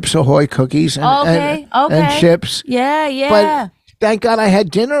 Chips Ahoy cookies and, Okay, and okay. chips. Yeah, yeah. But thank God I had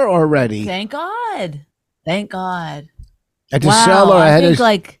dinner already. Thank God. Thank God. At the Wow. cellar, I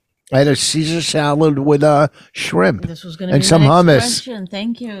think had a Caesar salad with shrimp. this was going to and be some my next hummus. question.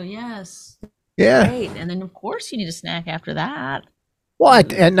 Thank you. Yes. Yeah. Great. And then, of course, you need a snack after that. Well,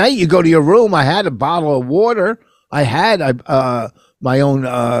 at night you go to your room. I had a bottle of water. I had my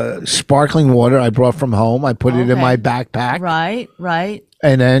own sparkling water I brought from home. I put it in Okay. my backpack. Right, right.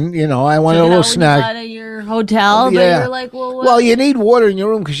 And then, I wanted a Took it little out when you snack. got out of your hotel, but Yeah. you're like, well, what? Well, you need water in your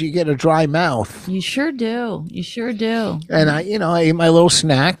room because you get a dry mouth. You sure do. You sure do. And I ate my little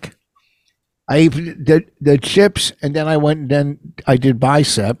snack. I ate the chips, and then I did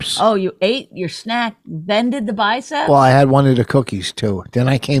biceps. Oh, you ate your snack, then did the biceps? Well, I had one of the cookies too. Then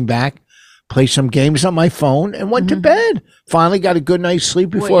I came back, played some games on my phone, and went to bed. Finally got a good night's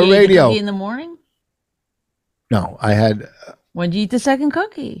sleep What, before you ate the radio. cookie in the morning? No, I had When did you eat the second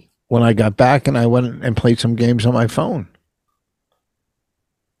cookie? when I got back, and I went and played some games on my phone.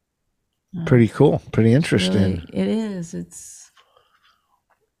 Pretty cool. Pretty interesting. Really, it is. It's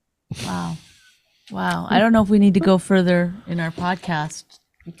wow. Wow. I don't know if we need to go further in our podcast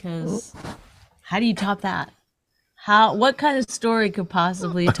because how do you top that? What kind of story could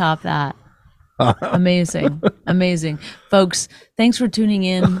possibly top that? Amazing. Amazing. Folks, thanks for tuning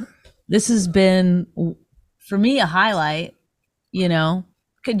in. This has been, for me, a highlight.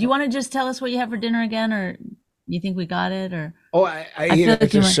 Could you want to just tell us what you have for dinner again, or you think we got it, or Oh, I feel ate like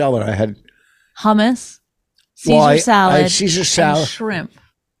at you the might- cellar. I had hummus, Caesar Well, I salad, had Caesar and salad. shrimp?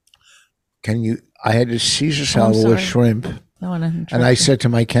 I had a Caesar salad with sorry. shrimp. I want to. And I said to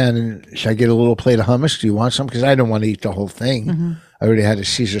my canon, should I get a little plate of hummus? Do you want some? Because I don't want to eat the whole thing. Mm-hmm. I already had a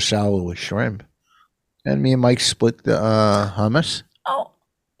Caesar salad with shrimp. And me and Mike split the hummus. Oh,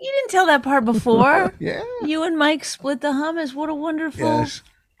 you didn't tell that part before. Yeah. You and Mike split the hummus. What a wonderful. Yes.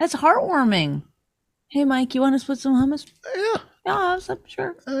 That's heartwarming. Hey, Mike, you want to split some hummus? Yeah. Yeah, I'm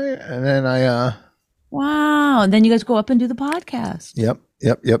sure. And then Wow. And then you guys go up and do the podcast. yep.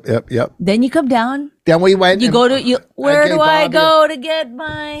 Then you come down. Then we went. You and go to where gave do I Bobby go to get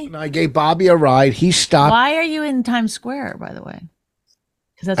my? I gave Bobby a ride. He stopped. Why are you in Times Square, by the way?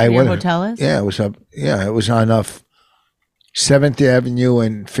 Because that's I where your wouldn't- hotel is. Yeah, it was up. Yeah, it was on 7th Avenue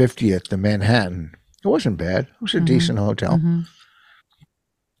and 50th in Manhattan. It wasn't bad. It was a decent hotel. Mhm.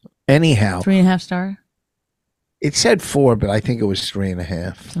 Anyhow, 3.5 star. It said 4, but I think it was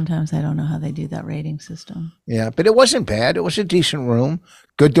 3.5. Sometimes I don't know how they do that rating system. Yeah, but it wasn't bad. It was a decent room.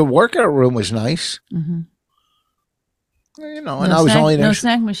 Good. The workout room was nice. Mm-hmm. You know, and I was only there. No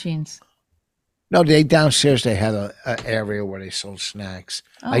snack machines. No, they downstairs they had a area where they sold snacks.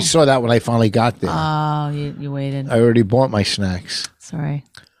 Oh. I saw that when I finally got there. Oh, you waited. I already bought my snacks. Sorry.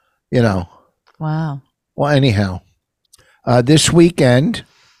 You know. Wow. Well, anyhow, this weekend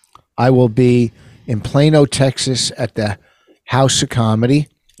I will be in Plano, Texas, at the House of Comedy.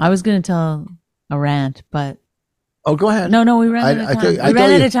 I was going to tell a rant, but Oh, go ahead. no, we ran out of time. We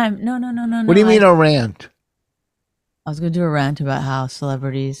ran out of time. No. What do you mean a rant? I was going to do a rant about how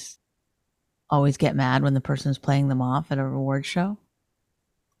celebrities always get mad when the person's playing them off at a award show.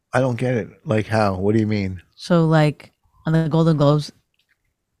 I don't get it. Like how? What do you mean? So, like on the Golden Globes,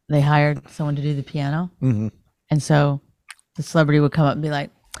 they hired someone to do the piano, Mm-hmm. and so the celebrity would come up and be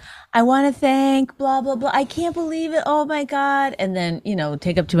like, "I want to thank blah blah blah. I can't believe it. Oh my god!" And then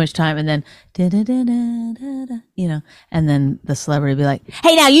take up too much time, and then and then the celebrity would be like,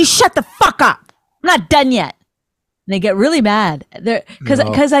 "Hey, now you shut the fuck up. I'm not done yet." And they get really mad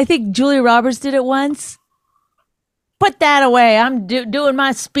because I think Julia Roberts did it once. Put that away. I'm doing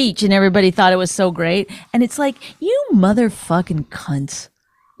my speech, and everybody thought it was so great. And it's like, you motherfucking cunts,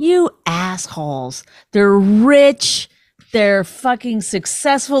 you assholes. They're rich. They're fucking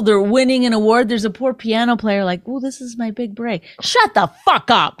successful. They're winning an award. There's a poor piano player like, oh, this is my big break. Shut the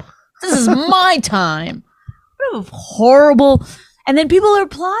fuck up. This is my time. What a horrible. And then people are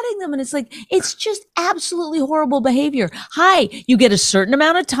applauding them, and it's like, it's just absolutely horrible behavior. Hi, you get a certain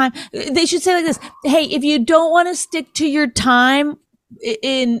amount of time. They should say like this. Hey, if you don't want to stick to your time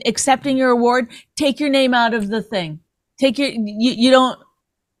in accepting your award, take your name out of the thing. You don't,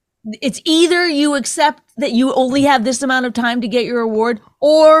 it's either you accept that you only have this amount of time to get your award,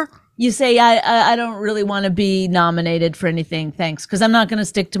 or you say, I don't really want to be nominated for anything. Thanks. Cause I'm not going to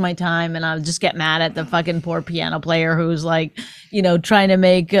stick to my time, and I'll just get mad at the fucking poor piano player who's like, trying to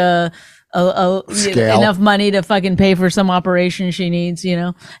make, enough money to fucking pay for some operation she needs,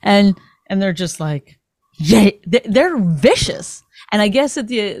 and they're just like, yeah, they're vicious. And I guess at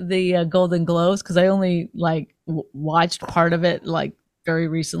the Golden Globes, cause I only watched part of it very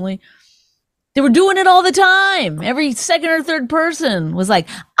recently. They were doing it all the time. Every second or third person was like,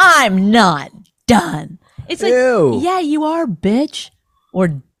 I'm not done. It's like, Ew. Yeah, you are, bitch.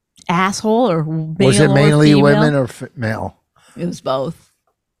 Or asshole, or male. Was it mainly or women or male? It was both.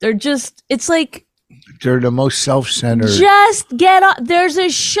 They're just, it's like, They're the most self-centered. just get on. There's a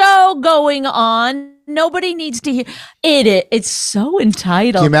show going on. Nobody needs to hear it. It's so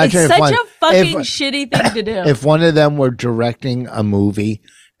entitled. Can you imagine It's if such a fucking if- shitty thing to do. If one of them were directing a movie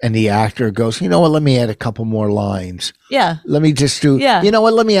and the actor goes, you know what, let me add a couple more lines. Yeah. Let me just do, Yeah. you know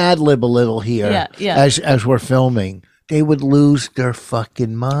what, let me ad lib a little here Yeah. as we're filming. They would lose their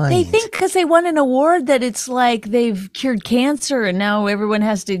fucking minds. They think because they won an award that it's like they've cured cancer and now everyone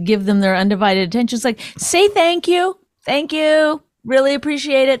has to give them their undivided attention. It's like, say thank you. Thank you. Really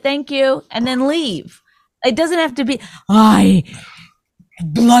appreciate it. Thank you. And then leave. It doesn't have to be,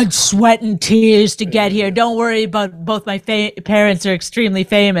 blood, sweat, and tears to get here. Don't worry about both my parents are extremely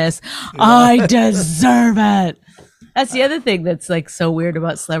famous. I deserve it. That's the other thing that's so weird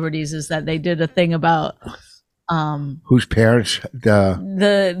about celebrities is that they did a thing about Whose parents?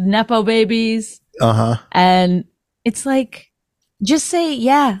 the Nepo babies. And it's like, just say,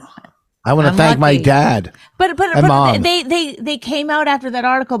 yeah. I want to I'm thank my lucky. dad. But Mom. they came out after that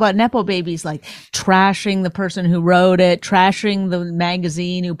article about Nepo babies, trashing the person who wrote it, trashing the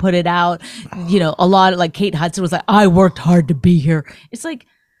magazine who put it out. A lot of Kate Hudson was like, I worked hard to be here. It's like,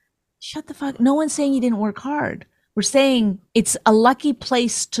 shut the fuck. No one's saying you didn't work hard. We're saying it's a lucky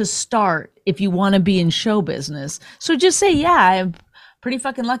place to start if you want to be in show business. So just say, yeah, I'm pretty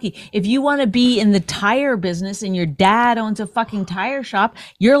fucking lucky. If you want to be in the tire business and your dad owns a fucking tire shop,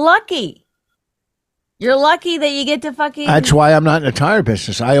 you're lucky. You're lucky that you get to fucking. That's why I'm not in the tire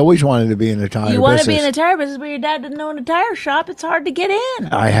business. I always wanted to be in the tire business. You want to be in the tire business, but your dad didn't own a tire shop. It's hard to get in.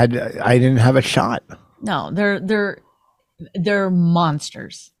 I didn't have a shot. No, they're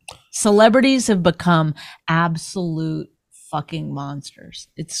monsters. Celebrities have become absolute fucking monsters.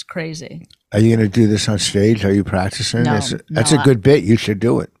 It's crazy. Are you going to do this on stage? Are you practicing? No, That's no, a good bit. You should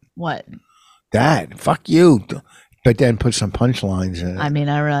do it. What? That. Fuck you. But then put some punchlines in it. I mean,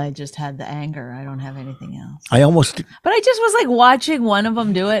 I really just had the anger. I don't have anything else. I almost. But I just was watching one of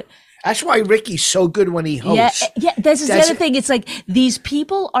them do it. That's why Ricky's so good when he hosts. Yeah. This is the other thing. It's like these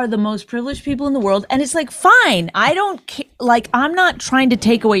people are the most privileged people in the world, and it's fine. I don't I'm not trying to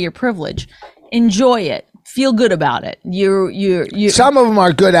take away your privilege. Enjoy it. feel good about it. You. Some of them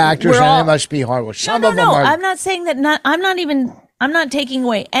are good actors, We're and all- they must be hard. Some no, of them are. I'm not saying that. I'm not taking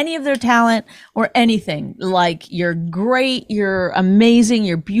away any of their talent or anything. Like, you're great, you're amazing,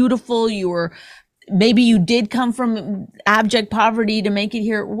 you're beautiful, maybe you did come from abject poverty to make it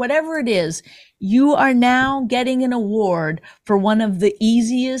here. Whatever it is, you are now getting an award for one of the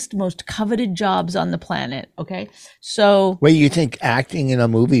easiest, most coveted jobs on the planet. Okay, so Wait, you think acting in a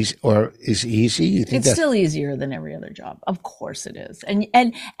movie is easy? You think it's that's still easier than every other job. Of course it is. And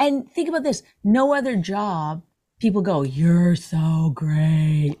think about this. No other job, people go, "You're so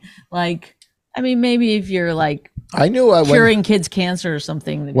great." Like, I mean, maybe if you're like I knew curing kids cancer or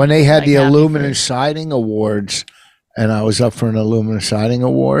something. when they had like the happy for Aluminum you. Siding Awards, and I was up for an Aluminum Siding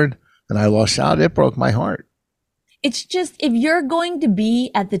Award, and I lost out. It broke my heart. It's just, if you're going to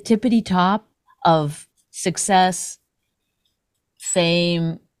be at the tippity top of success,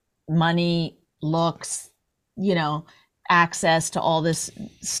 fame, money, looks, access to all this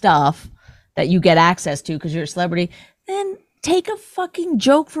stuff that you get access to because you're a celebrity, then take a fucking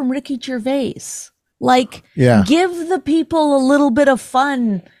joke from Ricky Gervais. Like, Yeah. give the people a little bit of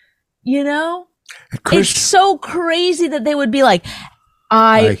fun, Chris, It's so crazy that they would be like,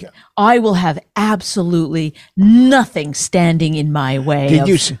 I will have absolutely nothing standing in my way. did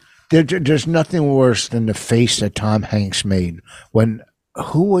you? There's nothing worse than the face that Tom Hanks made when.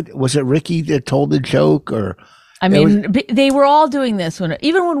 Was it Ricky that told the joke, or? I mean, they were all doing this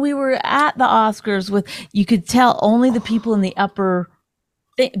even when we were at the Oscars you could tell only the people in the upper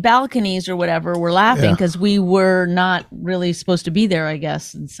balconies or whatever were laughing because we were not really supposed to be there, I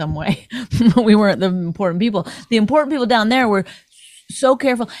guess, in some way. We weren't the important people. The important people down there were so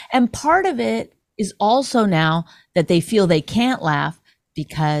careful. And part of it is also now that they feel they can't laugh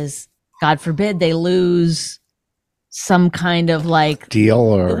because, God forbid, they lose some kind of like deal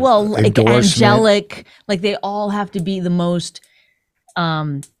or like endorsement? angelic, like they all have to be the most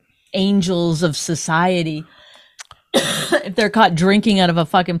angels of society. If they're caught drinking out of a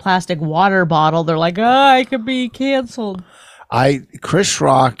fucking plastic water bottle, they're like, I could be canceled. Chris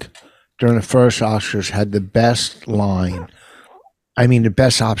Rock during the first Oscars had the best line. I mean, the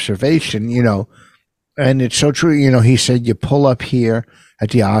best observation, and it's so true. He said, you pull up here at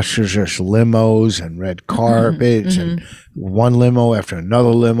the Oscars, there's limos and red carpets and one limo after another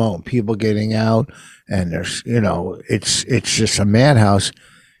limo and people getting out. And there's, it's just a madhouse.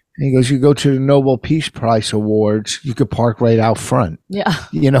 And he goes, you go to the Nobel Peace Prize Awards, you could park right out front. Yeah.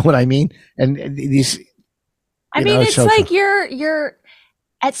 You know what I mean? And these, it's so like you're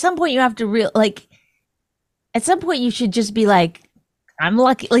at some point you have to at some point you should just be like, I'm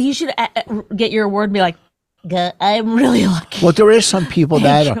lucky. Like, you should get your award and be like, I'm really lucky. well, there is some people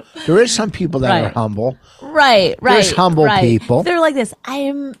that are humble. Right. There's humble people. They're like this. I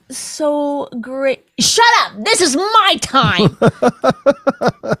am so great. Shut up. This is my time.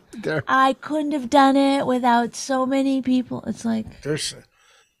 I couldn't have done it without so many people. It's like, There's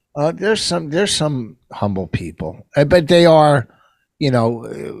some humble people, but they are, when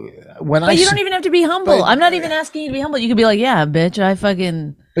but you don't even have to be humble. but- I'm not even asking you to be humble. You could be like, yeah,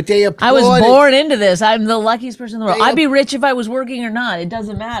 bitch, But they I was applauded. born into this. I'm the luckiest person in the world. They I'd be rich if I was working or not. It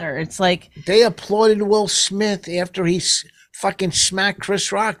doesn't matter. It's like, They applauded Will Smith after he fucking smacked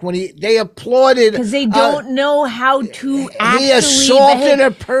Chris Rock they applauded because they don't know how to actually he assaulted behave.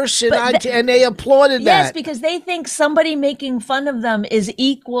 a person But and they applauded Yes, that. because they think somebody making fun of them is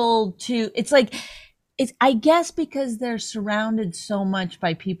equal to. It's like, I guess because they're surrounded so much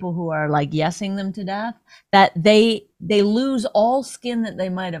by people who are like yesing them to death that they lose all skin that they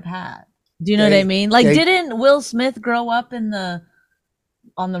might have had. Do you know what I mean? Like, didn't Will Smith grow up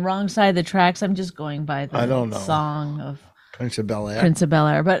on the wrong side of the tracks? I'm just going by I don't know. song of Prince of Bel-Air. Prince of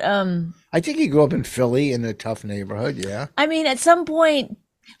Bel-Air. But I think he grew up in Philly in a tough neighborhood. Yeah. I mean, at some point,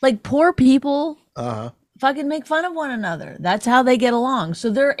 like, poor people Uh-huh. fucking make fun of one another. That's how they get along. So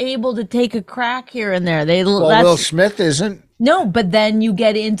they're able to take a crack here and there. Will Smith isn't. No, but then you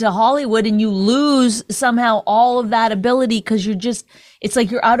get into Hollywood and you lose somehow all of that ability because it's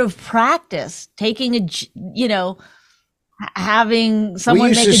like you're out of practice taking having someone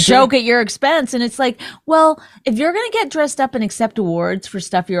used make to a say- joke at your expense. And it's like, well, if you're going to get dressed up and accept awards for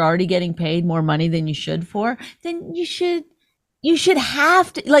stuff you're already getting paid more money than you should for, then you should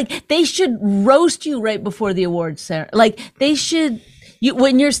have to, like, they should roast you right before the awards ceremony. Like, they should,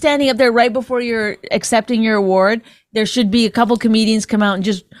 when you're standing up there right before you're accepting your award, there should be a couple comedians come out and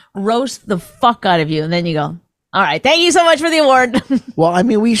just roast the fuck out of you. And then you go, all right, thank you so much for the award. Well, I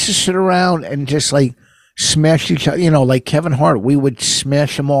mean, we used to sit around and just like smash each other, like Kevin Hart, we would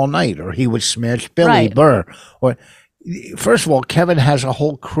smash him all night, or he would smash Billy Right. Burr, or first of all, Kevin has a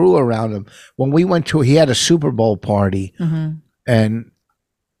whole crew around him. When we went he had a Super Bowl party, and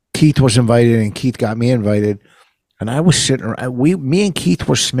Keith was invited, and Keith got me invited, and I was sitting around. Me and Keith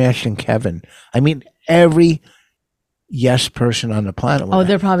were smashing Kevin. I mean, every Yes person on the planet. Oh,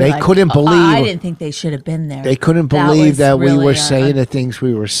 they're probably. They couldn't believe. I didn't think they should have been there. They couldn't believe that we really were saying the things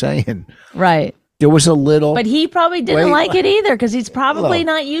we were saying. Right. There was a little. But he probably didn't like it either because he's probably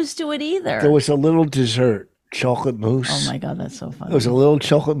not used to it either. There was a little dessert, chocolate mousse. Oh my God, that's so funny. It was a little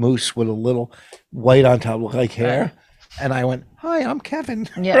chocolate mousse with a little white on top, looked like hair. Right. And I went, "Hi, I'm Kevin."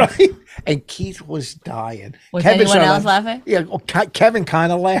 Yeah. Right? And Keith was dying. Was Kevin anyone else laughing? Yeah, Kevin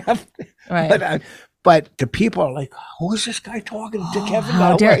kind of laughed. Right. But the people are like, "Who is this guy talking to Kevin?"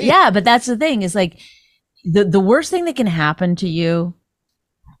 How dare? Yeah, but that's the thing. Is like the worst thing that can happen to you.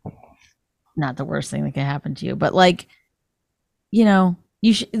 Not the worst thing that can happen to you, but like, you know,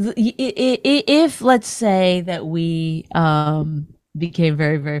 you should. If let's say that we became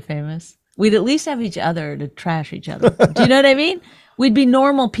very, very famous, we'd at least have each other to trash each other. Do you know what I mean? We'd be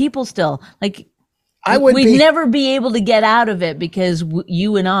normal people still. Like, we'd never be able to get out of it because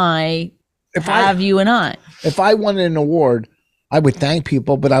you and I. If I won an award, I would thank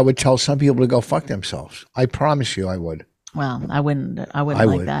people, but I would tell some people to go fuck themselves. I promise you I would. Well, I wouldn't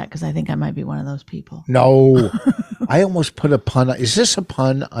like that because I think I might be one of those people. No. I almost put a pun. Is this a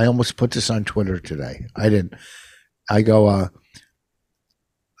pun? I almost put this on Twitter today. I didn't. I go,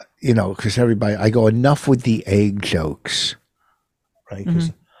 because I go, enough with the egg jokes. Right?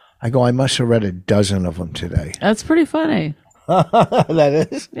 Because I go, I must have read a dozen of them today. That's pretty funny. That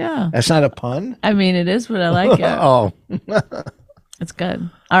is? Yeah. That's not a pun? I mean, it is, but I like it. Oh. It's good.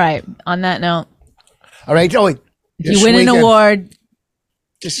 All right. On that note. All right, Joey. If you win an award,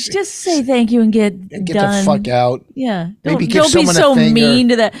 just say thank you and get done. The fuck out. Yeah. Maybe don't be so mean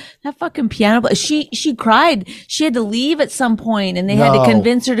to that fucking piano player. She cried. She had to leave at some point and they had to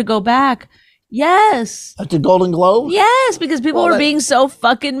convince her to go back. Yes. At the Golden Globe? Yes, because people were being so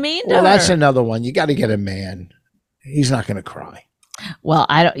fucking mean to her. Well, that's another one. You got to get a man. He's not going to cry. Well,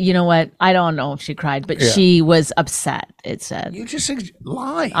 you know what? I don't know if she cried, but she was upset, it said. You just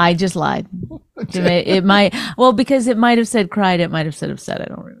lied. I just lied. Because it might have said cried. It might have said upset. I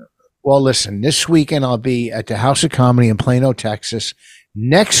don't remember. Well, listen, this weekend I'll be at the House of Comedy in Plano, Texas.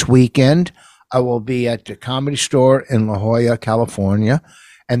 Next weekend, I will be at the Comedy Store in La Jolla, California.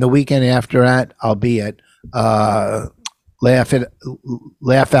 And the weekend after that, I'll be at Laugh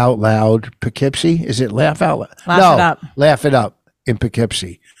Out Loud, Poughkeepsie. Is it Laugh Out Loud? Laugh It Up. Laugh It Up in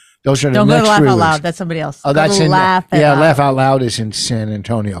Poughkeepsie. Those are Don't the go next to Laugh release. Out Loud. That's somebody else. Oh, that's in Laugh It Up. Laugh Out Loud is in San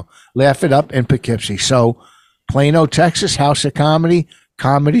Antonio. Laugh It Up in Poughkeepsie. So Plano, Texas, House of Comedy,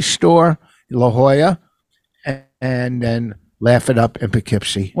 Comedy Store, La Jolla, and then Laugh It Up in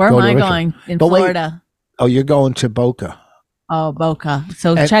Poughkeepsie. Where am I going? In Florida. Oh, you're going to Boca. Oh, Boca.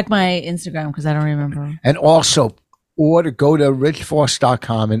 So check my Instagram because I don't remember. And also go to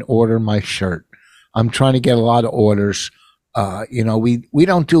richvoss.com and order my shirt. I'm trying to get a lot of orders. We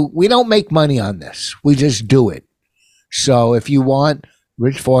don't make money on this. We just do it. So if you want,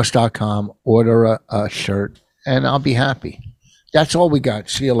 richvoss.com, order a shirt and I'll be happy. That's all we got.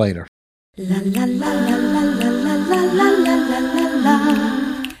 See you later.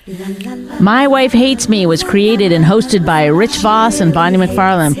 My Wife Hates Me was created and hosted by Rich Voss and Bonnie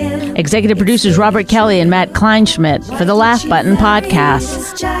McFarlane. Executive producers Robert Kelly and Matt Kleinschmidt for the Laugh Button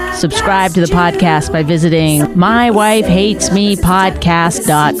Podcast. Subscribe to the podcast by visiting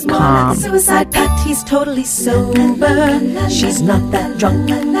mywifehatesmepodcast.com. Suicide pact, he's totally sober. She's not that drunk.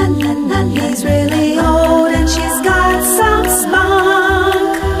 He's really old and she's got some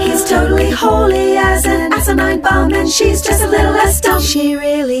spunk. He's totally holy as an asinine bomb, and she's just a little less dumb. She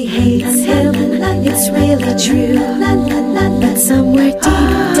really hates him, it's really true. But somewhere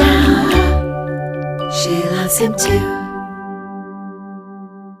deep down, she loves him too.